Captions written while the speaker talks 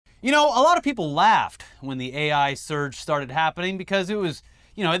You know, a lot of people laughed when the AI surge started happening because it was,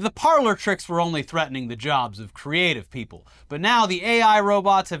 the parlor tricks were only threatening the jobs of creative people. But now the AI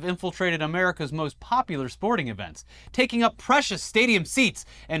robots have infiltrated America's most popular sporting events, taking up precious stadium seats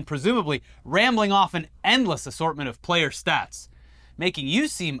and presumably rambling off an endless assortment of player stats, making you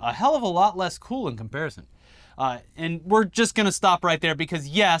seem a hell of a lot less cool in comparison. And we're just going to stop right there because,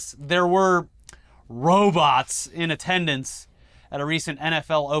 yes, there were robots in attendance at a recent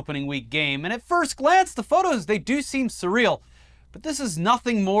NFL opening week game. And at first glance, the photos, they do seem surreal. But this is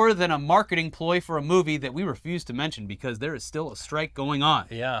nothing more than a marketing ploy for a movie that we refuse to mention because there is still a strike going on.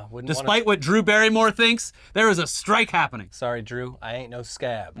 Yeah. Despite what Drew Barrymore thinks, there is a strike happening. Sorry, Drew. I ain't no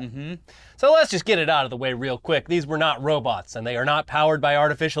scab. Mm-hmm. So let's just get it out of the way real quick. These were not robots, and they are not powered by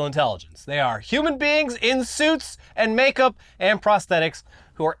artificial intelligence. They are human beings in suits and makeup and prosthetics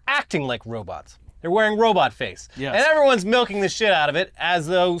who are acting like robots. They're wearing robot face. Yes. And everyone's milking the shit out of it as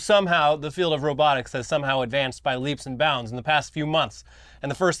though somehow the field of robotics has somehow advanced by leaps and bounds in the past few months.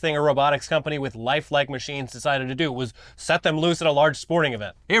 And the first thing a robotics company with lifelike machines decided to do was set them loose at a large sporting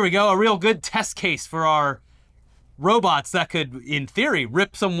event. Here we go, a real good test case for our robots that could, in theory,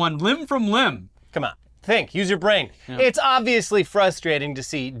 rip someone limb from limb. Come on. Think. Use your brain. Yeah. It's obviously frustrating to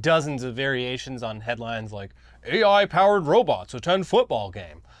see dozens of variations on headlines like, AI-powered robots attend football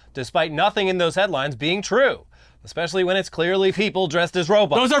game, despite nothing in those headlines being true, especially when it's clearly people dressed as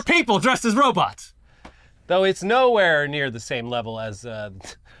robots. Those are people dressed as robots. Though it's nowhere near the same level as, remember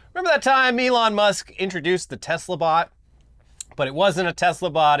that time Elon Musk introduced the Tesla bot? But it wasn't a Tesla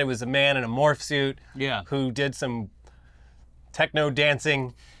bot, it was a man in a morph suit who did some techno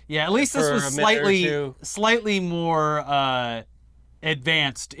dancing. Yeah, at least this was slightly more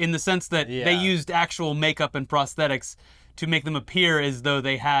advanced in the sense that they used actual makeup and prosthetics to make them appear as though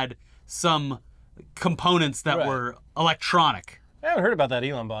they had some components that were electronic. I haven't heard about that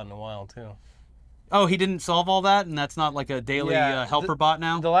Elon bot in a while, too. Oh, he didn't solve all that, and that's not like a daily helper bot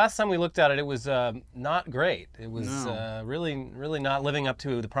now? The last time we looked at it, it was not great. It was really not living up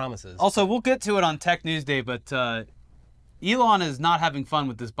to the promises. Also, we'll get to it on Tech News Day, but Elon is not having fun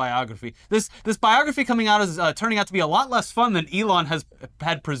with this biography. This biography coming out is turning out to be a lot less fun than Elon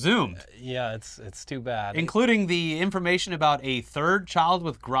had presumed. Yeah, it's too bad. Including the information about a third child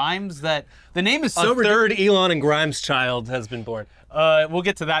with Grimes that the name is so ridiculous. A third Elon and Grimes child has been born. We'll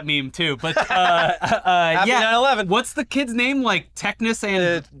get to that meme too, but Happy 9/11. What's the kid's name? Like Technus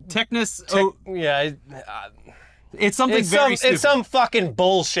and Technus? It's something very stupid. It's some fucking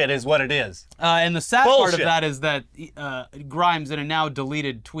bullshit is what it is. And the sad part of that is that Grimes, in a now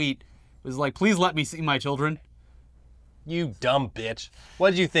deleted tweet, was like, please let me see my children. You dumb bitch. What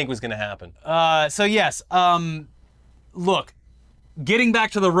did you think was going to happen? So yes, look, getting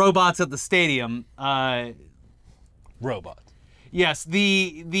back to the robots at the stadium. Robots. Yes,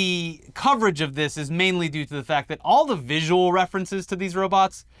 the coverage of this is mainly due to the fact that all the visual references to these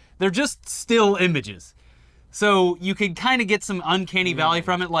robots, they're just still images. So you could kind of get some uncanny valley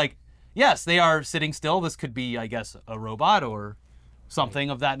from it, like, yes, they are sitting still. This could be, I guess, a robot or something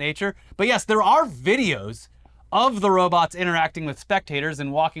of that nature. But yes, there are videos of the robots interacting with spectators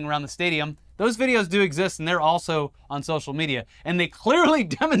and walking around the stadium. Those videos do exist, and they're also on social media. And they clearly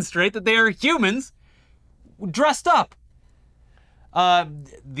demonstrate that they are humans dressed up.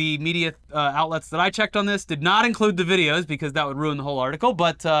 The media outlets that I checked on this did not include the videos because that would ruin the whole article.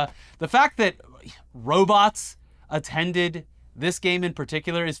 But the fact that robots attended this game in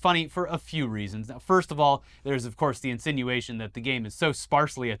particular is funny for a few reasons. Now, first of all, there's of course the insinuation that the game is so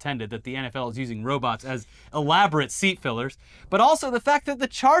sparsely attended that the NFL is using robots as elaborate seat fillers, but also the fact that the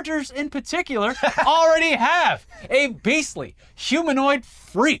Chargers in particular already have a beastly humanoid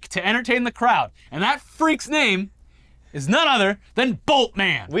freak to entertain the crowd. And that freak's name is none other than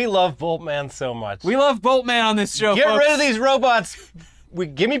Boltman. We love Boltman so much. We love Boltman on this show, Get folks. rid of these robots.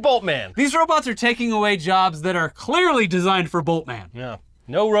 Give me Boltman. These robots are taking away jobs that are clearly designed for Boltman. Yeah.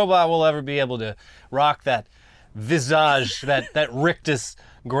 No robot will ever be able to rock that visage, that rictus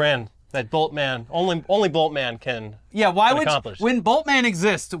grin that Boltman, only Boltman can accomplish. When Boltman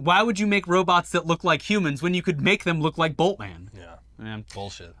exists, why would you make robots that look like humans when you could make them look like Boltman? Yeah. Man,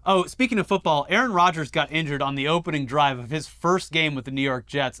 bullshit. Oh, speaking of football, Aaron Rodgers got injured on the opening drive of his first game with the New York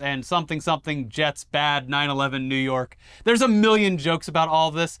Jets, and something Jets bad 9/11 New York. There's a million jokes about all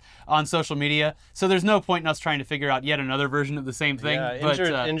of this on social media, so there's no point in us trying to figure out yet another version of the same thing.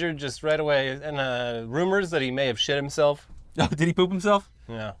 Yeah, injured just right away, and rumors that he may have shit himself. Oh, did he poop himself?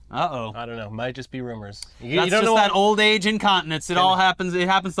 Yeah. Uh-oh. I don't know. Might just be rumors. You don't know that old age incontinence. It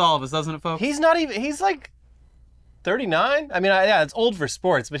happens to all of us, doesn't it, folks? He's like 39? I mean, it's old for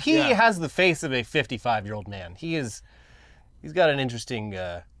sports, but he has the face of a 55-year-old man. He's got an interesting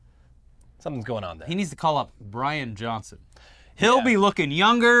Something's going on there. He needs to call up Brian Johnson. He'll be looking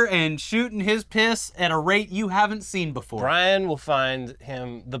younger and shooting his piss at a rate you haven't seen before. Brian will find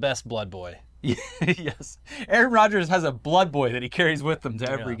him the best blood boy. Yes. Aaron Rodgers has a blood boy that he carries with him to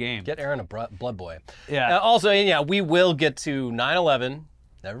every game. Get Aaron a blood boy. Yeah. Also, we will get to 9/11.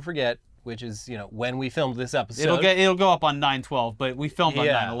 Never forget, which is when we filmed this episode. It'll go up on 9/12, but we filmed on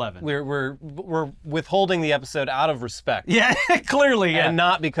 9/11. We're withholding the episode out of respect. Yeah, clearly. Yeah. And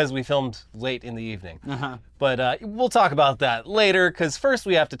not because we filmed late in the evening. Uh-huh. But we'll talk about that later, because first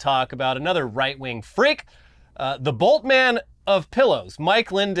we have to talk about another right-wing freak, the Boltman of pillows.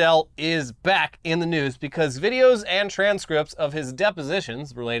 Mike Lindell is back in the news because videos and transcripts of his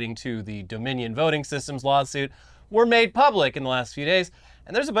depositions relating to the Dominion voting systems lawsuit were made public in the last few days.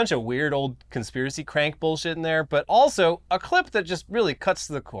 And there's a bunch of weird old conspiracy crank bullshit in there, but also a clip that just really cuts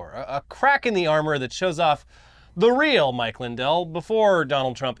to the core. A crack in the armor that shows off the real Mike Lindell before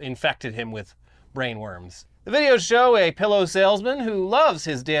Donald Trump infected him with brain worms. The videos show a pillow salesman who loves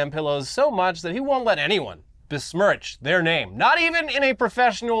his damn pillows so much that he won't let anyone besmirch their name, not even in a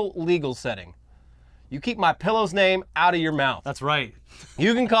professional legal setting. You keep my pillow's name out of your mouth. That's right.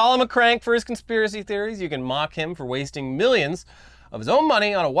 You can call him a crank for his conspiracy theories. You can mock him for wasting millions of his own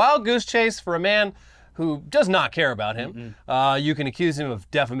money on a wild goose chase for a man who does not care about him. You can accuse him of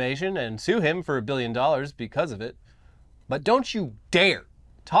defamation and sue him for $1 billion because of it. But don't you dare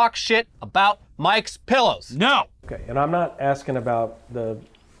talk shit about Mike's pillows. No. Okay, and I'm not asking about the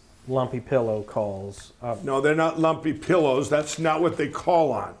lumpy pillow calls. No, they're not lumpy pillows. That's not what they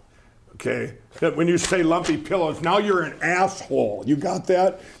call on. Okay? That when you say lumpy pillows, now you're an asshole. You got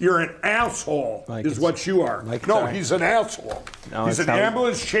that? You're an asshole, is what you are. No, he's an asshole. No, he's an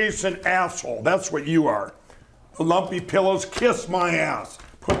ambulance chasing asshole. That's what you are. The lumpy pillows, kiss my ass.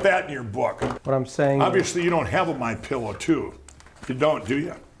 Put that in your book. What I'm saying Obviously, you don't have a My Pillow, too. You don't, do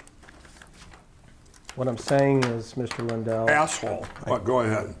you? What I'm saying is, Mr. Lindell. Asshole. What? Go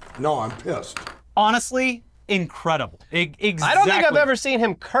ahead. No, I'm pissed. Honestly, incredible. Exactly. I don't think I've ever seen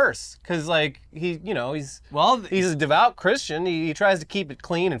him curse, because he's a devout Christian. He tries to keep it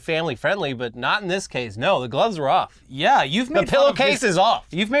clean and family friendly, but not in this case. No, the gloves were off. Yeah, you've made the pillowcase is off.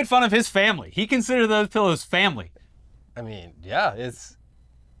 You've made fun of his family. He considered those pillows family. I mean, yeah,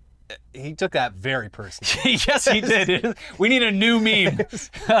 he took that very personally. Yes, he did. We need a new meme.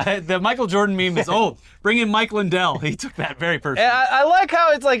 The Michael Jordan meme is old. Bring in Mike Lindell. He took that very personally. And I like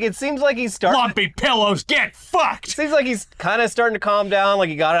how it seems like he's starting. Lumpy pillows, get fucked. Seems like he's kind of starting to calm down, like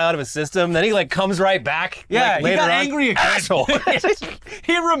he got it out of his system. Then he comes right back. Yeah, he got on. angry again. Asshole.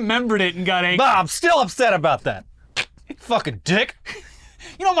 He remembered it and got angry. But I'm still upset about that. Fucking dick.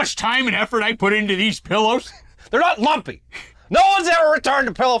 You know how much time and effort I put into these pillows? They're not lumpy. No one's ever returned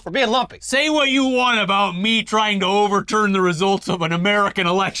a pillow for being lumpy. Say what you want about me trying to overturn the results of an American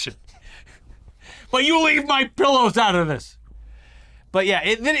election. But you leave my pillows out of this. But yeah,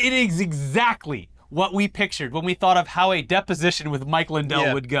 it is exactly what we pictured when we thought of how a deposition with Mike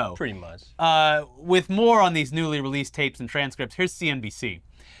Lindell would go. Pretty much. With more on these newly released tapes and transcripts, here's CNBC.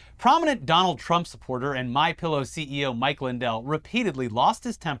 Prominent Donald Trump supporter and MyPillow CEO Mike Lindell repeatedly lost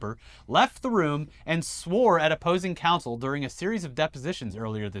his temper, left the room, and swore at opposing counsel during a series of depositions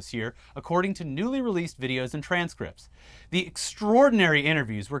earlier this year, according to newly released videos and transcripts. The extraordinary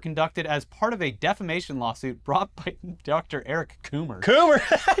interviews were conducted as part of a defamation lawsuit brought by Dr. Eric Coomer.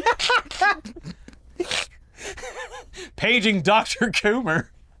 Paging Dr. Coomer.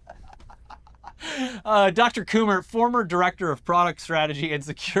 Dr. Coomer, former director of product strategy and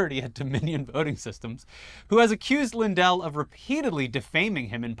security at Dominion Voting Systems, who has accused Lindell of repeatedly defaming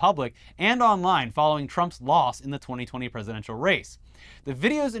him in public and online following Trump's loss in the 2020 presidential race. The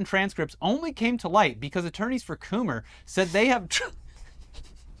videos and transcripts only came to light because attorneys for Coomer said they have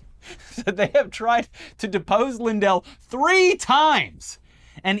tried to depose Lindell 3 times,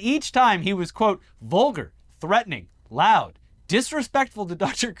 and each time he was, quote, vulgar, threatening, loud, disrespectful to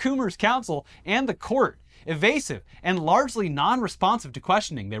Dr. Coomer's counsel and the court, evasive, and largely non-responsive to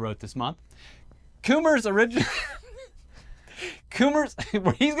questioning, they wrote this month. Coomer's,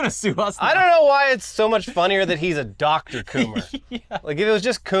 he's gonna sue us now. I don't know why it's so much funnier that he's a Dr. Coomer. Yeah. Like, if it was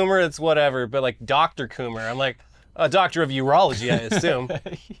just Coomer, it's whatever, but like Dr. Coomer, I'm like, a doctor of urology, I assume.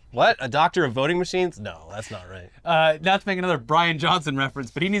 What? A doctor of voting machines? No, that's not right. Not to make another Brian Johnson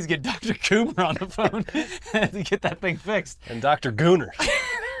reference, but he needs to get Dr. Coomer on the phone to get that thing fixed. And Dr. Gooner.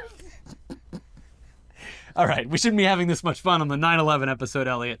 All right, we shouldn't be having this much fun on the 9/11 episode,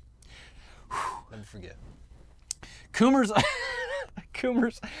 Elliot. Never forget. Coomer's...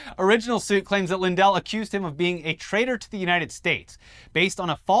 Coomer's original suit claims that Lindell accused him of being a traitor to the United States, based on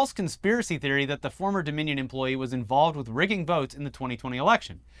a false conspiracy theory that the former Dominion employee was involved with rigging votes in the 2020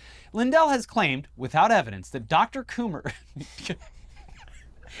 election. Lindell has claimed, without evidence, that Dr. Coomer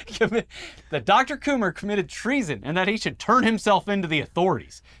committed treason and that he should turn himself into the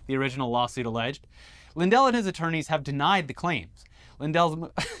authorities, the original lawsuit alleged. Lindell and his attorneys have denied the claims. Lindell's...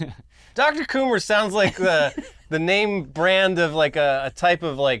 Dr. Coomer sounds like the name brand of like a type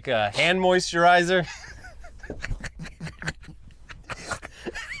of like hand moisturizer.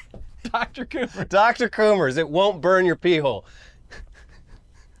 Dr. Coomer. Dr. Coomer's. It won't burn your pee hole.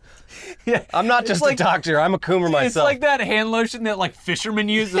 Yeah, I'm not just a doctor. I'm a Coomer myself. It's like that hand lotion that like fishermen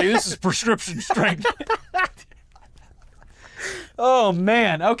use. Like, this is prescription strength. Oh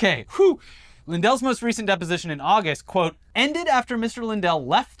man. Okay. Whew. Lindell's most recent deposition in August, quote, ended after Mr. Lindell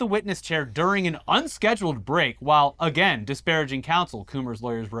left the witness chair during an unscheduled break while, again, disparaging counsel, Coomer's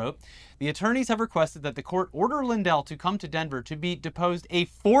lawyers wrote. The attorneys have requested that the court order Lindell to come to Denver to be deposed a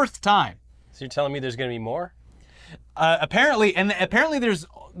fourth time. So you're telling me there's going to be more? Apparently there's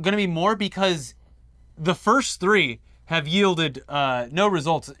going to be more because the first three have yielded no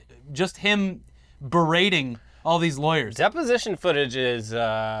results. Just him berating all these lawyers. Deposition footage is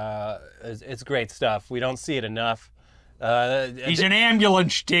it's great stuff. We don't see it enough. He's an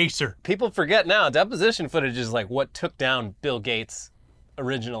ambulance chaser. People forget now, deposition footage is like what took down Bill Gates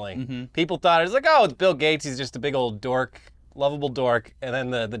originally. Mm-hmm. People thought it was like, oh, it's Bill Gates. He's just a big old dork, lovable dork. And then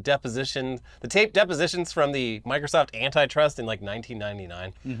the taped depositions from the Microsoft antitrust in like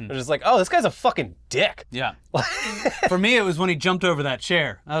 1999. Mm-hmm. They're just like, oh, this guy's a fucking dick. Yeah. For me, it was when he jumped over that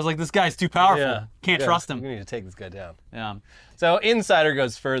chair. I was like, this guy's too powerful. Yeah. Can't trust him. We need to take this guy down. Yeah. So Insider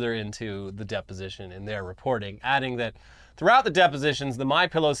goes further into the deposition in their reporting, adding that throughout the depositions, the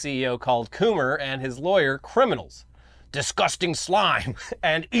MyPillow CEO called Coomer and his lawyer criminals, disgusting slime,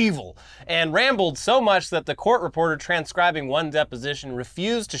 and evil, and rambled so much that the court reporter transcribing one deposition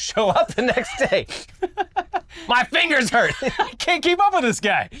refused to show up the next day. My fingers hurt. I can't keep up with this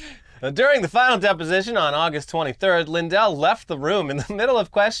guy. During the final deposition on August 23rd, Lindell left the room in the middle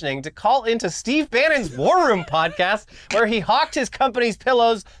of questioning to call into Steve Bannon's War Room podcast, where he hawked his company's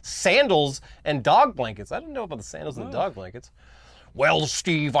pillows, sandals, and dog blankets. I didn't know about the sandals and the dog blankets. Well,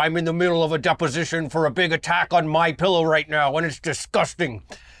 Steve, I'm in the middle of a deposition for a big attack on MyPillow right now, and it's disgusting,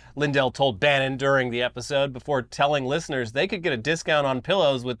 Lindell told Bannon during the episode before telling listeners they could get a discount on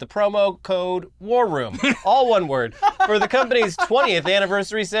pillows with the promo code WARROOM, all one word, for the company's 20th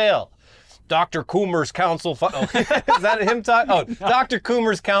anniversary sale. Dr. Coomer's counsel... is that him talking? Oh, Dr.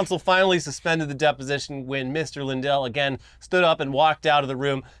 Coomer's counsel finally suspended the deposition when Mr. Lindell again stood up and walked out of the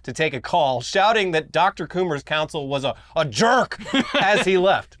room to take a call, shouting that Dr. Coomer's counsel was a jerk as he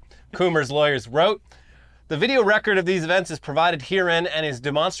left. Coomer's lawyers wrote, the video record of these events is provided herein and is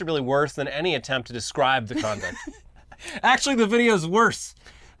demonstrably worse than any attempt to describe the conduct. Actually, the video's worse.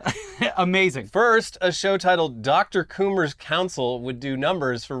 Amazing. First, a show titled Dr. Coomer's Counsel would do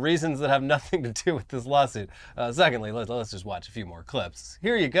numbers for reasons that have nothing to do with this lawsuit. Secondly, let's just watch a few more clips.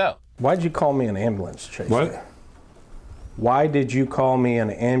 Here you go. Why'd you call me an ambulance chaser? What? Why did you call me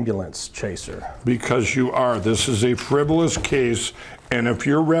an ambulance chaser? Because you are. This is a frivolous case, and if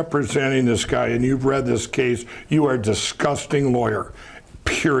you're representing this guy and you've read this case, you are a disgusting lawyer.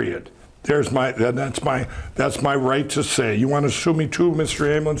 Period. That's my right to say. You want to sue me too,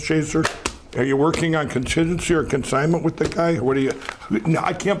 Mr. Ambulance Chaser? Are you working on contingency or consignment with the guy? What are you?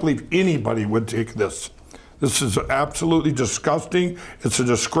 I can't believe anybody would take this. This is absolutely disgusting. It's a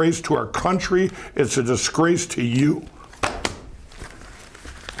disgrace to our country. It's a disgrace to you.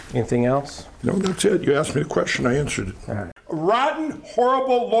 Anything else? No, that's it. You asked me the question, I answered it. All right. Rotten,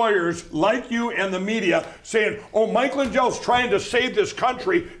 horrible lawyers like you and the media saying, oh, Mike Lindell's trying to save this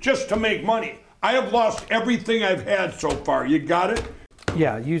country just to make money. I have lost everything I've had so far. You got it?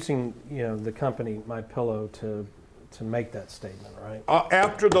 Yeah, using the company MyPillow to make that statement, right?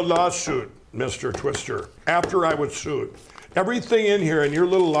 After the lawsuit, Mr. Twister, after I was sued, everything in here in your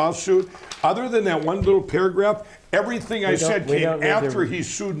little lawsuit, other than that one little paragraph, everything I said came after he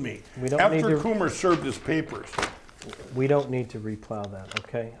sued me. After Coomer served his papers. We don't need to replow that,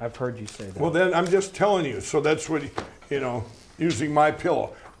 okay? I've heard you say that. Well, then I'm just telling you. So that's what, using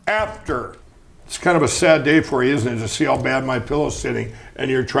MyPillow. After. It's kind of a sad day for you, isn't it, to see how bad MyPillow's sitting,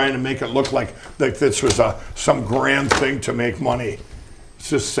 and you're trying to make it look like this was some grand thing to make money. It's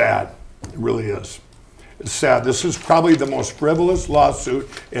just sad. It really is. It's sad. This is probably the most frivolous lawsuit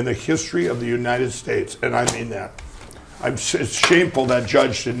in the history of the United States, and I mean that. It's shameful that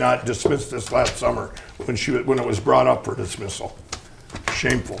judge did not dismiss this last summer when it was brought up for dismissal.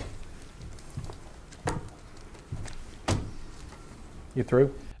 Shameful. You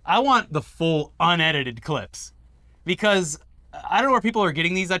through? I want the full unedited clips because I don't know where people are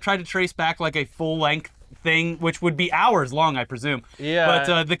getting these. I tried to trace back like a full length thing, which would be hours long, I presume. Yeah.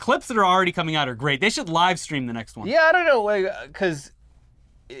 But the clips that are already coming out are great. They should live stream the next one. Yeah, I don't know, because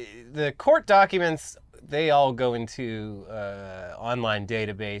the court documents, they all go into online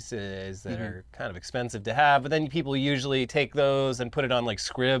databases that are kind of expensive to have, but then people usually take those and put it on like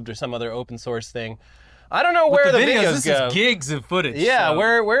Scribd or some other open source thing. I don't know where the videos this go. is gigs of footage. Yeah, so.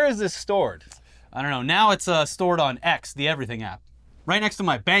 where is this stored? I don't know. Now it's stored on X, the Everything app, right next to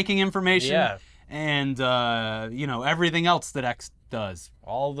my banking information. Yeah. And everything else that X does.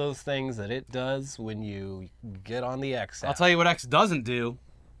 All those things that it does when you get on the X app. I'll tell you what X doesn't do.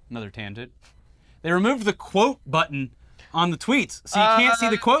 Another tangent. They removed the quote button on the tweets, so you can't see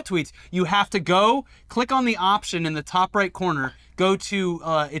the quote tweets. You have to go click on the option in the top right corner. Go to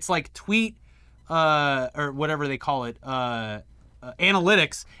it's like tweet or whatever they call it,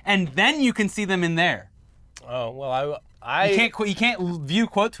 analytics, and then you can see them in there. Oh well, you can't view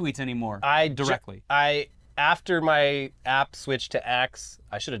quote tweets anymore directly. After my app switched to X,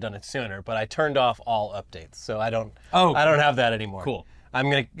 I should have done it sooner, but I turned off all updates, so I don't have that anymore. Cool. I'm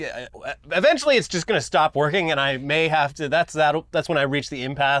gonna eventually it's just gonna stop working, and I may have to. That's when I reach the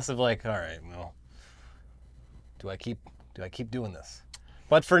impasse of like, all right, well, do I keep doing this?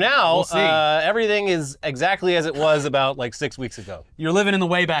 But for now, We'll see. Everything is exactly as it was about like 6 weeks ago. You're living in the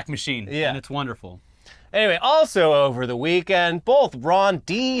Wayback Machine, Yeah. and it's wonderful. Anyway, also over the weekend, both Ron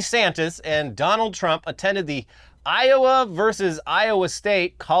DeSantis and Donald Trump attended the Iowa versus Iowa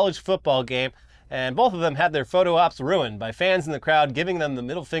State college football game, and both of them had their photo ops ruined by fans in the crowd giving them the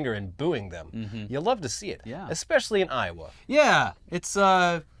middle finger and booing them. Mm-hmm. You'll love to see it, Yeah. especially in Iowa. Yeah, it's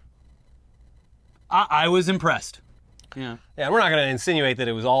I was impressed. Yeah. Yeah, we're not going to insinuate that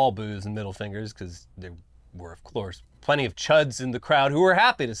it was all boos and middle fingers, because there were, of course, plenty of chuds in the crowd who were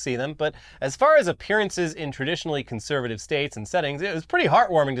happy to see them. But as far as appearances in traditionally conservative states and settings, it was pretty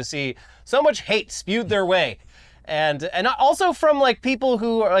heartwarming to see so much hate spewed their way. And also from like people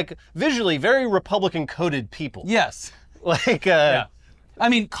who are like visually very Republican coded people. Yes. Like Yeah. I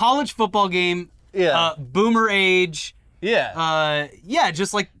mean, college football game. Yeah. Boomer age. Yeah.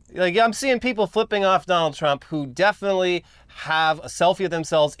 Just like. Like I'm seeing people flipping off Donald Trump who definitely have a selfie of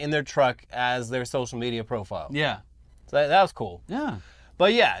themselves in their truck as their social media profile. Yeah. So that was cool. Yeah.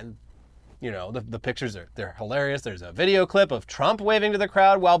 But yeah, the pictures they're hilarious. There's a video clip of Trump waving to the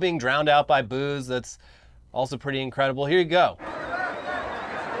crowd while being drowned out by boos. That's also pretty incredible. Here you go.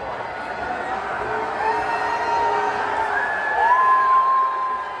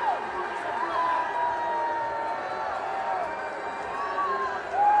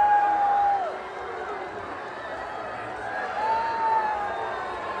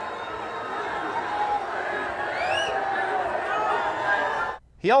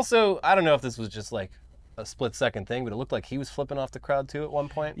 He also, I don't know if this was just like a split-second thing, but it looked like he was flipping off the crowd too at one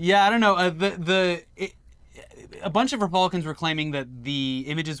point. Yeah, I don't know. A bunch of Republicans were claiming that the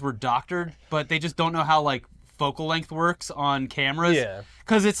images were doctored, but they just don't know how like focal length works on cameras. Yeah.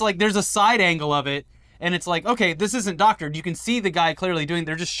 Because it's like there's a side angle of it, and it's like, okay, this isn't doctored. You can see the guy clearly doing.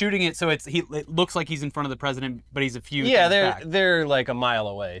 They're just shooting it so it looks like he's in front of the president, but he's a few. Yeah, things back. they're like a mile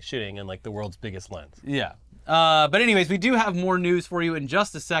away shooting in like the world's biggest lens. Yeah. But anyways, we do have more news for you in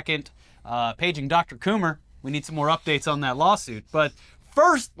just a second. Paging Dr. Coomer. We need some more updates on that lawsuit. But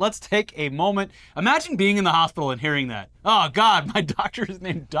first, let's take a moment. Imagine being in the hospital and hearing that. Oh, God, my doctor is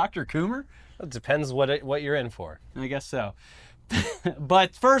named Dr. Coomer? It depends what you're in for. I guess so.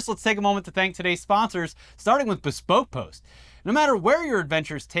 But first, let's take a moment to thank today's sponsors, starting with Bespoke Post. No matter where your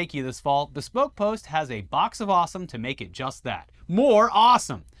adventures take you this fall, Bespoke Post has a box of awesome to make it just that. More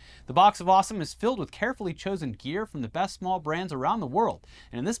awesome! The box of awesome is filled with carefully chosen gear from the best small brands around the world.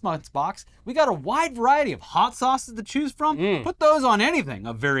 And in this month's box, we got a wide variety of hot sauces to choose from. Put those on anything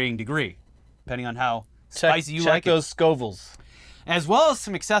of varying degree, depending on how spicy you like it. Check those Scovilles. As well as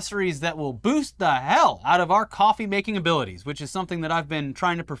some accessories that will boost the hell out of our coffee making abilities, which is something that I've been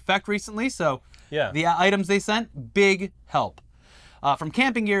trying to perfect recently. So Yeah. the items they sent, big help. From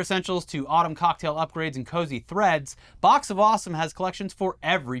camping gear essentials to autumn cocktail upgrades and cozy threads, Box of Awesome has collections for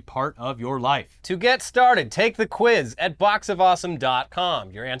every part of your life. To get started, take the quiz at boxofawesome.com.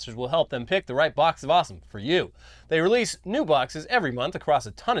 Your answers will help them pick the right box of awesome for you. They release new boxes every month across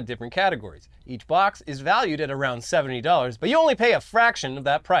a ton of different categories. Each box is valued at around $70, but you only pay a fraction of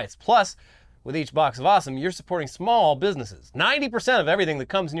that price. Plus, with each box of awesome, you're supporting small businesses. 90% of everything that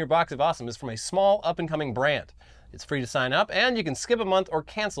comes in your box of awesome is from a small up-and-coming brand. It's free to sign up, and you can skip a month or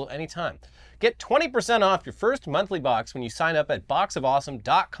cancel anytime. Get 20% off your first monthly box when you sign up at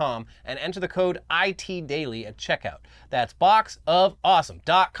boxofawesome.com and enter the code ITDaily at checkout. That's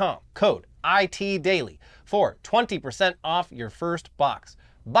boxofawesome.com, code ITDaily for 20% off your first box.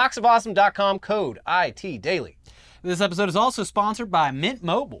 Boxofawesome.com, code ITDaily. This episode is also sponsored by Mint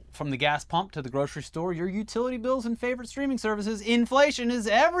Mobile. From the gas pump to the grocery store, your utility bills and favorite streaming services, inflation is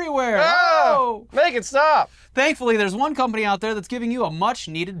everywhere. Oh! Make it stop! Thankfully, there's one company out there that's giving you a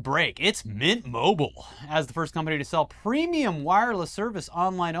much-needed break. It's Mint Mobile. As the first company to sell premium wireless service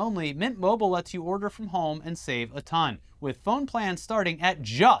online only, Mint Mobile lets you order from home and save a ton, with phone plans starting at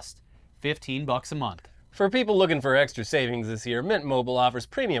just $15 a month. For people looking for extra savings this year, Mint Mobile offers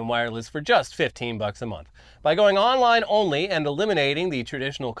premium wireless for just $15 a month. By going online only and eliminating the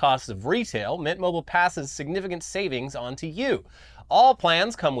traditional costs of retail, Mint Mobile passes significant savings on to you. All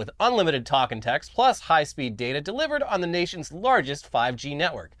plans come with unlimited talk and text, plus high-speed data delivered on the nation's largest 5G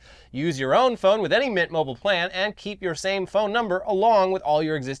network. Use your own phone with any Mint Mobile plan and keep your same phone number along with all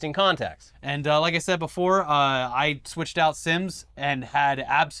your existing contacts. And like I said before, I switched out SIMs and had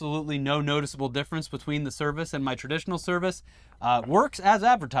absolutely no noticeable difference between the service and my traditional service. Works as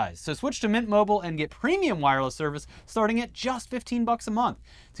advertised. So switch to Mint Mobile and get premium wireless service starting at just $15 a month.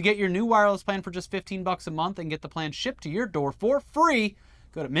 To get your new wireless plan for just $15 a month and get the plan shipped to your door for free,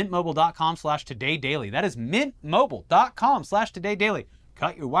 go to mintmobile.com/todaydaily. That is mintmobile.com/todaydaily.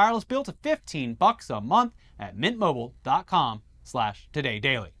 Cut your wireless bill to $15 a month at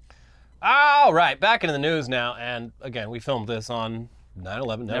mintmobile.com/todaydaily. All right, back into the news now, and again, we filmed this on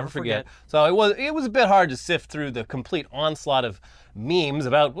 9/11, never forget. So it was a bit hard to sift through the complete onslaught of memes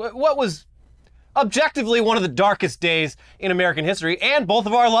about what was objectively one of the darkest days in American history and both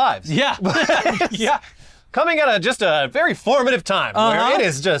of our lives. Yeah. Yeah. Coming at just a very formative time where it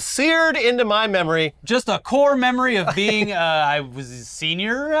is just seared into my memory. Just a core memory of being, I was a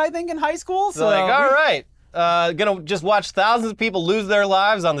senior, I think, in high school. So like, all right. Gonna just watch thousands of people lose their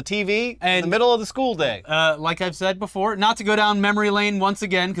lives on the TV in the middle of the school day. Like I've said before, not to go down memory lane once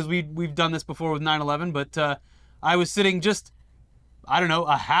again, because we've done this before with 9/11, but I was sitting just, I don't know,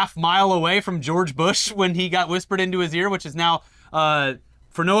 a half mile away from George Bush when he got whispered into his ear, which is now,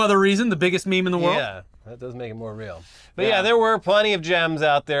 for no other reason, the biggest meme in the world. Yeah, that does make it more real. But yeah, there were plenty of gems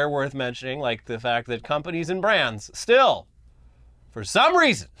out there worth mentioning, like the fact that companies and brands still, for some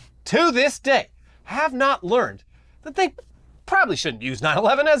reason, to this day, have not learned that they probably shouldn't use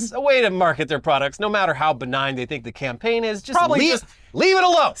 9/11 as a way to market their products, no matter how benign they think the campaign is. Just leave it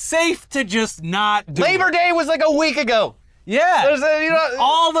alone. Safe to just not do Labor Day was like a week ago. Yeah.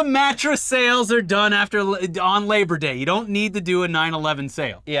 All the mattress sales are done on Labor Day. You don't need to do a 9/11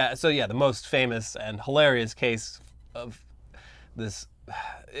 sale. Yeah, so the most famous and hilarious case of this,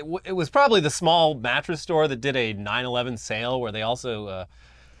 it was probably the small mattress store that did a 9/11 sale where they also...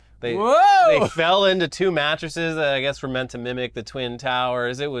 They fell into two mattresses that I guess were meant to mimic the Twin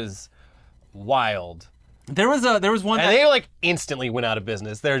Towers. It was wild. There was one and they like instantly went out of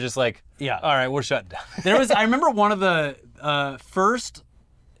business. They're just like, all right, we're shutting down. I remember one of the first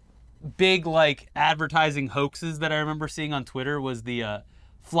big like advertising hoaxes that I remember seeing on Twitter was the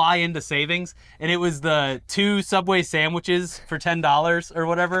fly into savings, and it was the 2 Subway sandwiches for $10 or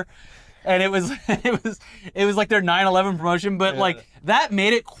whatever. And it was like their 9/11 promotion, but like that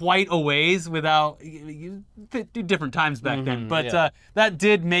made it quite a ways without different times back then. But that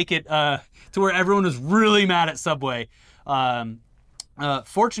did make it to where everyone was really mad at Subway.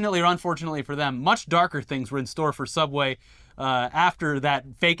 Fortunately or unfortunately for them, much darker things were in store for Subway after that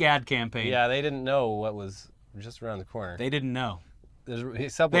fake ad campaign. Yeah, they didn't know what was just around the corner. They didn't know. Subway,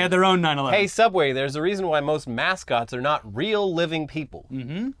 they had their own 9/11. Hey, Subway, there's a reason why most mascots are not real living people.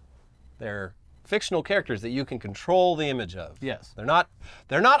 Mm-hmm. They're fictional characters that you can control the image of. Yes. They're not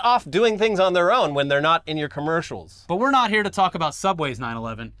off doing things on their own when they're not in your commercials. But we're not here to talk about Subway's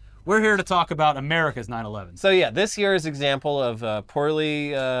 9/11. We're here to talk about America's 9/11. So this year's example of poorly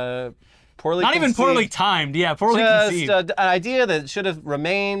not even poorly timed, poorly conceived. Just an idea that should have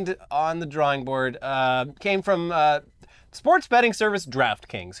remained on the drawing board came from sports betting service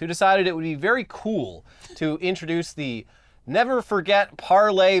DraftKings, who decided it would be very cool to introduce the never forget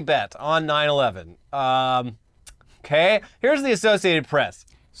parlay bet on 9/11. Okay, here's the Associated Press.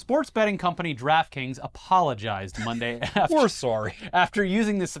 Sports betting company DraftKings apologized Monday We're sorry. after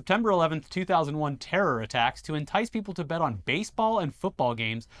using the September 11th, 2001 terror attacks to entice people to bet on baseball and football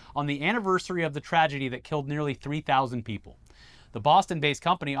games on the anniversary of the tragedy that killed nearly 3,000 people. The Boston-based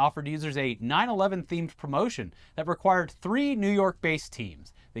company offered users a 9/11 themed promotion that required 3 New York-based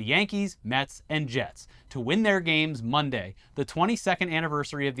teams, the Yankees, Mets, and Jets to win their games Monday, the 22nd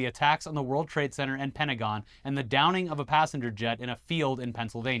anniversary of the attacks on the World Trade Center and Pentagon and the downing of a passenger jet in a field in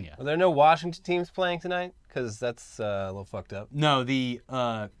Pennsylvania. Are there no Washington teams playing tonight? Because that's a little fucked up. No, the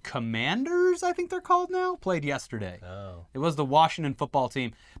Commanders, I think they're called now, played yesterday. Oh. It was the Washington football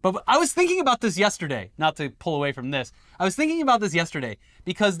team. But I was thinking about this yesterday, not to pull away from this. I was thinking about this yesterday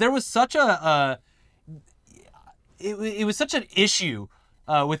because there was such it was such an issue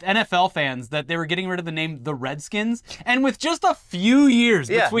with NFL fans that they were getting rid of the name the Redskins. And with just a few years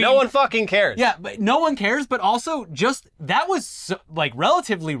between... no one fucking cares. Yeah, but no one cares, but also just that was so, like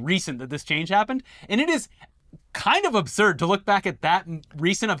relatively recent that this change happened. And it is kind of absurd to look back at that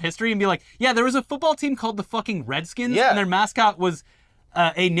recent of history and be like, yeah, there was a football team called the fucking Redskins and their mascot was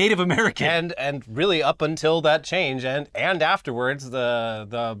a Native American. And really up until that change and afterwards,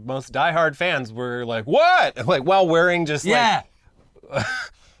 the most diehard fans were like, what? Like while wearing just like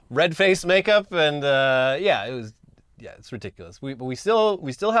red face makeup and it's ridiculous. We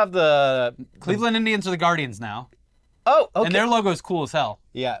still have the Cleveland Indians are the Guardians now. Oh, okay. And their logo is cool as hell.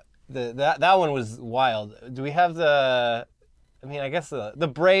 Yeah, that one was wild. Do we have the? I mean, I guess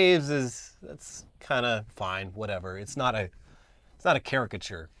the Braves that's kind of fine. Whatever. It's not a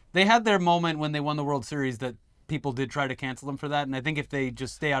caricature. They had their moment when they won the World Series that people did try to cancel them for that, and I think if they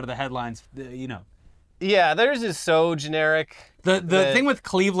just stay out of the headlines, Yeah, theirs is so generic. The thing with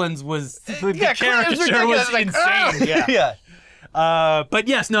Cleveland's was the caricature was insane. Yeah. But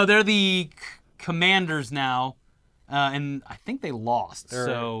yes, no, they're the Commanders now, and I think they lost.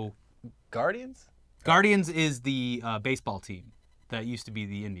 So Guardians? Guardians is the baseball team that used to be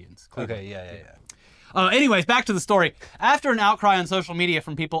the Indians. Cleveland. Okay, yeah. Anyways, back to the story. After an outcry on social media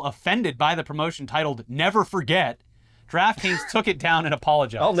from people offended by the promotion titled Never Forget, DraftKings took it down and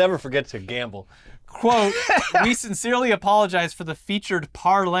apologized. I'll never forget to gamble. Quote, we sincerely apologize for the featured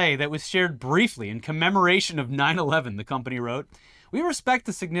parlay that was shared briefly in commemoration of 9/11, the company wrote. We respect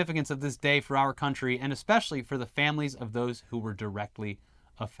the significance of this day for our country and especially for the families of those who were directly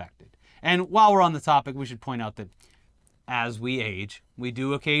affected. And while we're on the topic, we should point out that as we age, we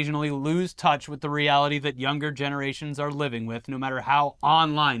do occasionally lose touch with the reality that younger generations are living with, no matter how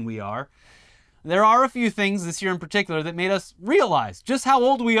online we are. There are a few things this year in particular that made us realize just how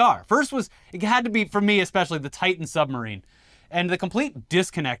old we are. First was, it had to be, for me especially, the Titan submarine and the complete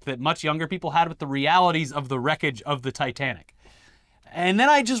disconnect that much younger people had with the realities of the wreckage of the Titanic. And then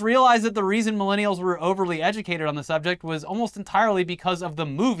I just realized that the reason millennials were overly educated on the subject was almost entirely because of the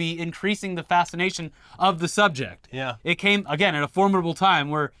movie increasing the fascination of the subject. Yeah. It came, again, at a formidable time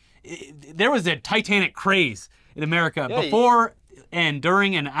where there was a Titanic craze in America before and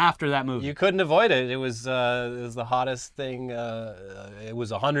during and after that movie. You couldn't avoid it. It was the hottest thing. It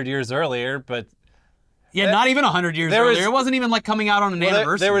was 100 years earlier, but... Yeah, not even 100 years earlier. It wasn't even like coming out on an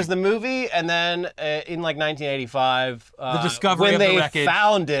anniversary. There was the movie, and then in like 1985, the discovery when of the they wreckage.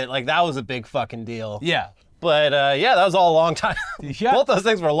 found it, like that was a big fucking deal. Yeah. But that was all a long time. Yeah. Both those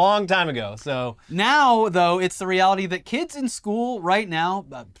things were a long time ago. So now, though, it's the reality that kids in school right now,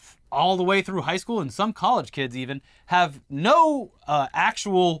 all the way through high school, and some college kids even, have no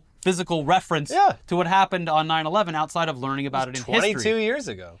actual physical reference to what happened on 9/11 outside of learning about it in 22 history. years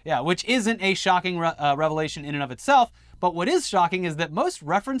ago. Yeah, which isn't a shocking revelation in and of itself. But what is shocking is that most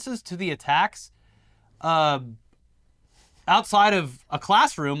references to the attacks outside of a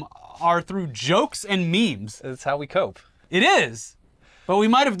classroom are through jokes and memes. That's how we cope. It is. But we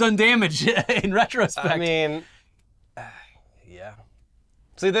might have done damage in retrospect. I mean, yeah.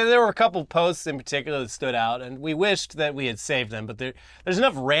 See, there were a couple posts in particular that stood out, and we wished that we had saved them, but there's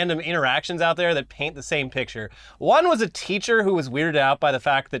enough random interactions out there that paint the same picture. One was a teacher who was weirded out by the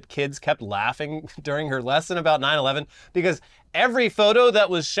fact that kids kept laughing during her lesson about 9/11 because every photo that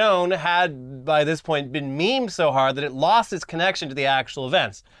was shown had, by this point, been memed so hard that it lost its connection to the actual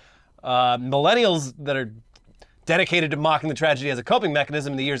events. Millennials that are dedicated to mocking the tragedy as a coping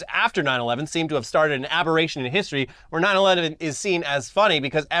mechanism in the years after 9/11 seem to have started an aberration in history where 9/11 is seen as funny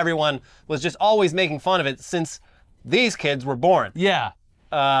because everyone was just always making fun of it since these kids were born. Yeah.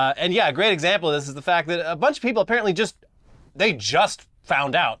 A great example of this is the fact that a bunch of people apparently just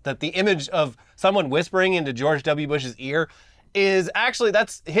found out that the image of someone whispering into George W. Bush's ear is actually,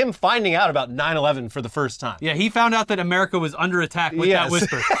 that's him finding out about 9/11 for the first time. Yeah, he found out that America was under attack with that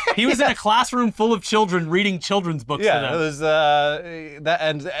whisper. He was in a classroom full of children reading children's books to them. Yeah, it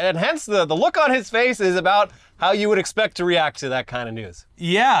was, and hence the look on his face is about how you would expect to react to that kind of news.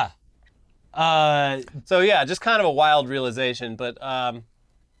 Yeah. So yeah, just kind of a wild realization, but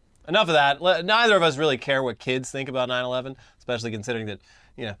enough of that. Neither of us really care what kids think about 9/11, especially considering that,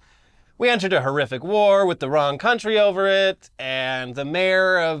 We entered a horrific war with the wrong country over it, and the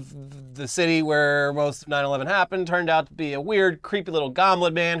mayor of the city where most of 9/11 happened turned out to be a weird, creepy little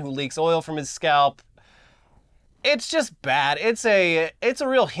goblet man who leaks oil from his scalp. It's just bad. It's a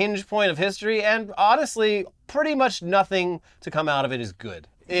real hinge point of history, and honestly, pretty much nothing to come out of it is good.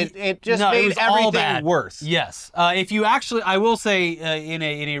 It just it made was all everything bad. worse. Yes. If you actually, I will say in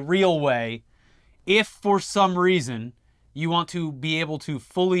a real way, if for some reason you want to be able to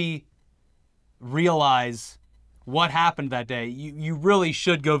fully realize what happened that day, you really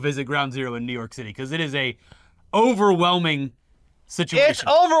should go visit Ground Zero in New York City, because it is a overwhelming situation. It's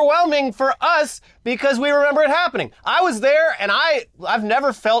overwhelming for us because we remember it happening. I was there, and I've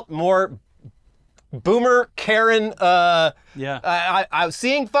never felt more boomer Karen. I was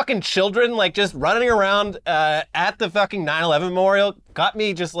seeing fucking children like just running around at the fucking 9/11 memorial got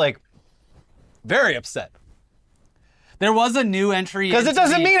me just like very upset. There was a new entry because it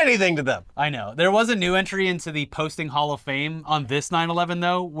doesn't mean anything to them. I know. There was a new entry into the Posting Hall of Fame on this 9/11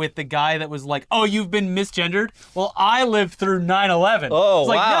 though, with the guy that was like, "Oh, you've been misgendered." Well, I lived through 9/11. Oh, it's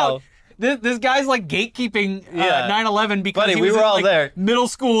like, wow. No, this guy's like gatekeeping 9/11 because Buddy, he was we were in all like there. middle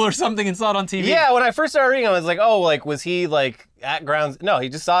school or something and saw it on TV. Yeah, when I first started reading, I was like, "Oh, like was he like at grounds?" No, he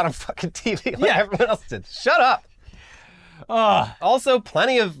just saw it on fucking TV like everyone else did. Shut up. Also,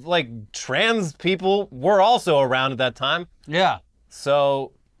 plenty of like trans people were also around at that time. Yeah.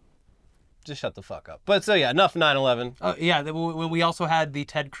 So, just shut the fuck up. But so yeah, enough 9/11. Yeah, we also had the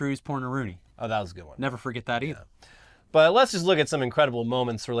Ted Cruz porn-a-rooney. Oh, that was a good one. Never forget that either. But let's just look at some incredible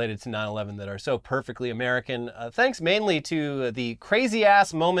moments related to 9/11 that are so perfectly American. Thanks mainly to the crazy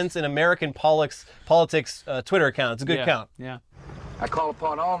ass moments in American politics Twitter account. It's a good account. Yeah. I call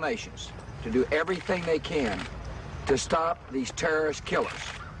upon all nations to do everything they can to stop these terrorist killers.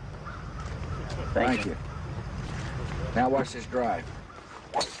 Thank you. Now watch this drive.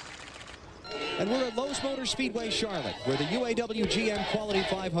 And we're at Lowe's Motor Speedway, Charlotte, where the UAW GM Quality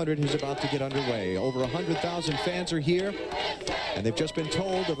 500 is about to get underway. Over 100,000 fans are here, and they've just been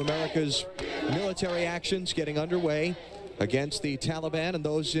told of America's military actions getting underway against the Taliban and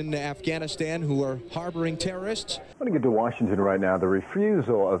those in Afghanistan who are harboring terrorists. I want to get to Washington right now. The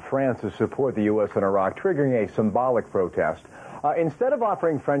refusal of France to support the U.S. in Iraq, triggering a symbolic protest. Instead of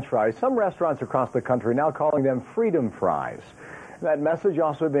offering French fries, some restaurants across the country now calling them freedom fries. That message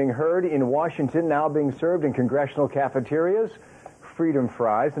also being heard in Washington, now being served in congressional cafeterias. Freedom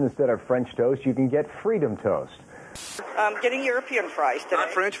fries, and instead of French toast, you can get freedom toast. Getting European fries today. Not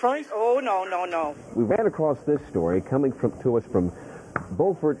French fries? Oh, no. We ran across this story coming to us from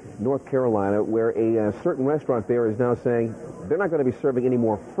Beaufort, North Carolina, where a certain restaurant there is now saying they're not going to be serving any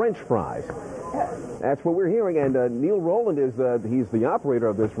more French fries. That's what we're hearing, and Neil Rowland is he's the operator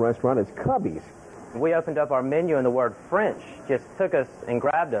of this restaurant. It's Cubby's. We opened up our menu and the word French just took us and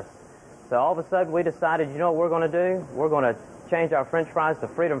grabbed us. So all of a sudden we decided, you know what we're going to do? We're going to change our French fries to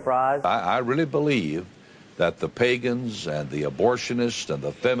freedom fries. I really believe that the pagans and the abortionists and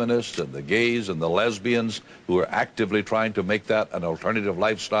the feminists and the gays and the lesbians who are actively trying to make that an alternative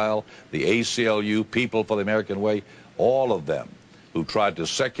lifestyle, the ACLU, People for the American Way, all of them who tried to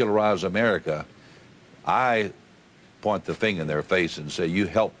secularize America, I point the finger in their face and say, you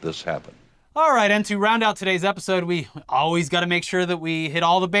helped this happen. All right, and to round out today's episode, we always got to make sure that we hit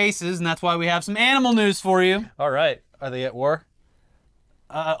all the bases, and that's why we have some animal news for you. All right. Are they at war?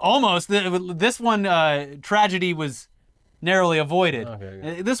 Almost. This one, tragedy was narrowly avoided.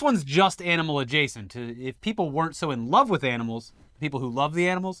 Okay. This one's just animal adjacent. If people weren't so in love with animals, people who love the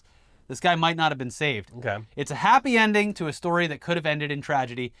animals, this guy might not have been saved. Okay. It's a happy ending to a story that could have ended in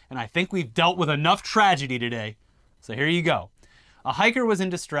tragedy, and I think we've dealt with enough tragedy today. So here you go. A hiker was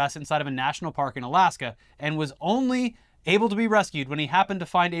in distress inside of a national park in Alaska and was only able to be rescued when he happened to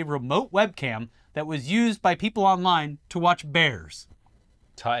find a remote webcam that was used by people online to watch bears.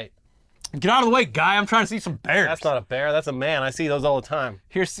 Tight. Get out of the way, guy. I'm trying to see some bears. That's not a bear. That's a man. I see those all the time.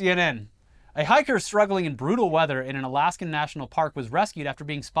 Here's CNN. A hiker struggling in brutal weather in an Alaskan national park was rescued after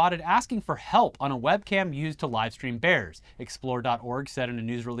being spotted asking for help on a webcam used to live stream bears, Explore.org said in a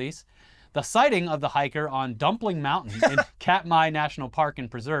news release. The sighting of the hiker on Dumpling Mountain in Katmai National Park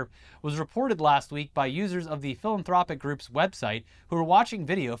and Preserve was reported last week by users of the philanthropic group's website who were watching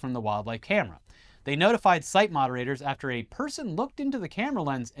video from the wildlife camera. They notified site moderators after a person looked into the camera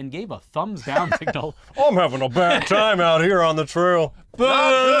lens and gave a thumbs down signal. I'm having a bad time out here on the trail.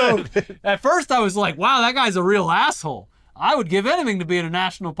 Boo! At first I was like, wow, that guy's a real asshole. I would give anything to be in a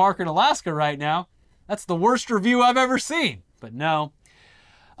national park in Alaska right now. That's the worst review I've ever seen. But no.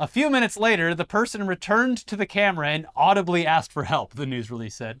 A few minutes later, the person returned to the camera and audibly asked for help, the news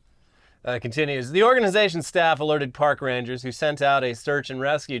release said. Continues. The organization's staff alerted park rangers who sent out a search and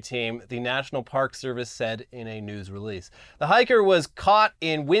rescue team, the National Park Service said in a news release. The hiker was caught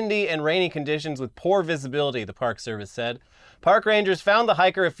in windy and rainy conditions with poor visibility, the Park Service said. Park rangers found the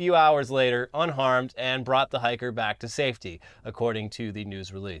hiker a few hours later, unharmed, and brought the hiker back to safety, according to the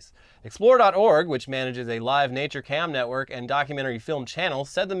news release. Explore.org, which manages a live nature cam network and documentary film channel,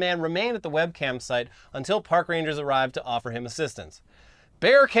 said the man remained at the webcam site until park rangers arrived to offer him assistance.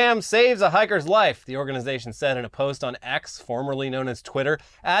 Bear Cam saves a hiker's life, the organization said in a post on X, formerly known as Twitter,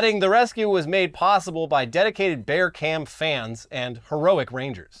 adding the rescue was made possible by dedicated Bear Cam fans and heroic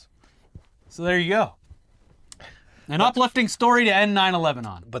rangers. So there you go. An uplifting story to end 9/11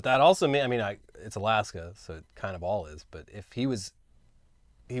 on. But that also means, it's Alaska, so it kind of all is, but if he was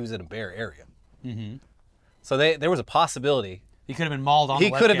in a bear area. Mm-hmm. So there was a possibility. He could have been mauled on the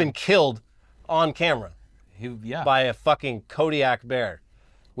He could have been killed on camera. By a fucking Kodiak bear.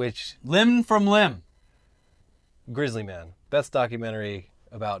 Which limb from limb. Grizzly Man, best documentary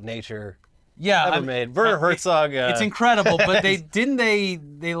about nature ever made. Werner Herzog. It's incredible, but they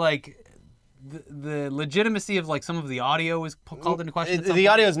like the legitimacy of like some of the audio was called into question. The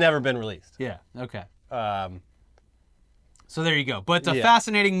audio has never been released. Yeah. Okay. So there you go. But it's a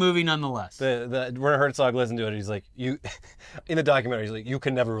fascinating movie nonetheless. The Werner Herzog listened to it. He's like, in the documentary, he's like, you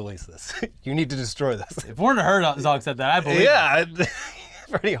can never release this. You need to destroy this. If Werner Herzog said that, I believe. Yeah.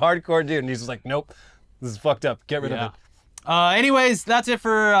 Pretty hardcore dude, and he's just like, nope, this is fucked up. Get rid of it. Anyways, that's it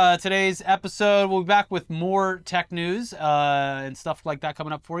for today's episode. We'll be back with more tech news and stuff like that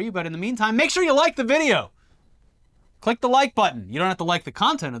coming up for you. But in the meantime, make sure you like the video. Click the like button. You don't have to like the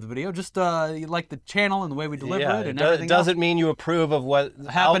content of the video. Just you like the channel and the way we deliver it and everything. It doesn't mean you approve of what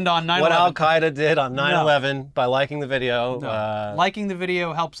happened on 9/11. What Al Qaeda did on 9/11 by liking the video. No. Liking the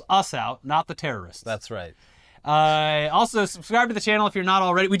video helps us out, not the terrorists. That's right. Also, subscribe to the channel if you're not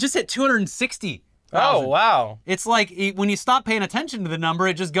already. We just hit 260. Oh, wow. It's like when you stop paying attention to the number,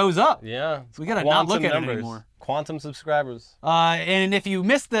 it just goes up. Yeah. So we got to not look at it anymore. Quantum subscribers. And if you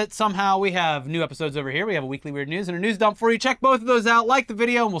missed that somehow, we have new episodes over here. We have a weekly weird news and a news dump for you. Check both of those out. Like the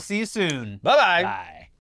video, and we'll see you soon. Bye-bye. Bye.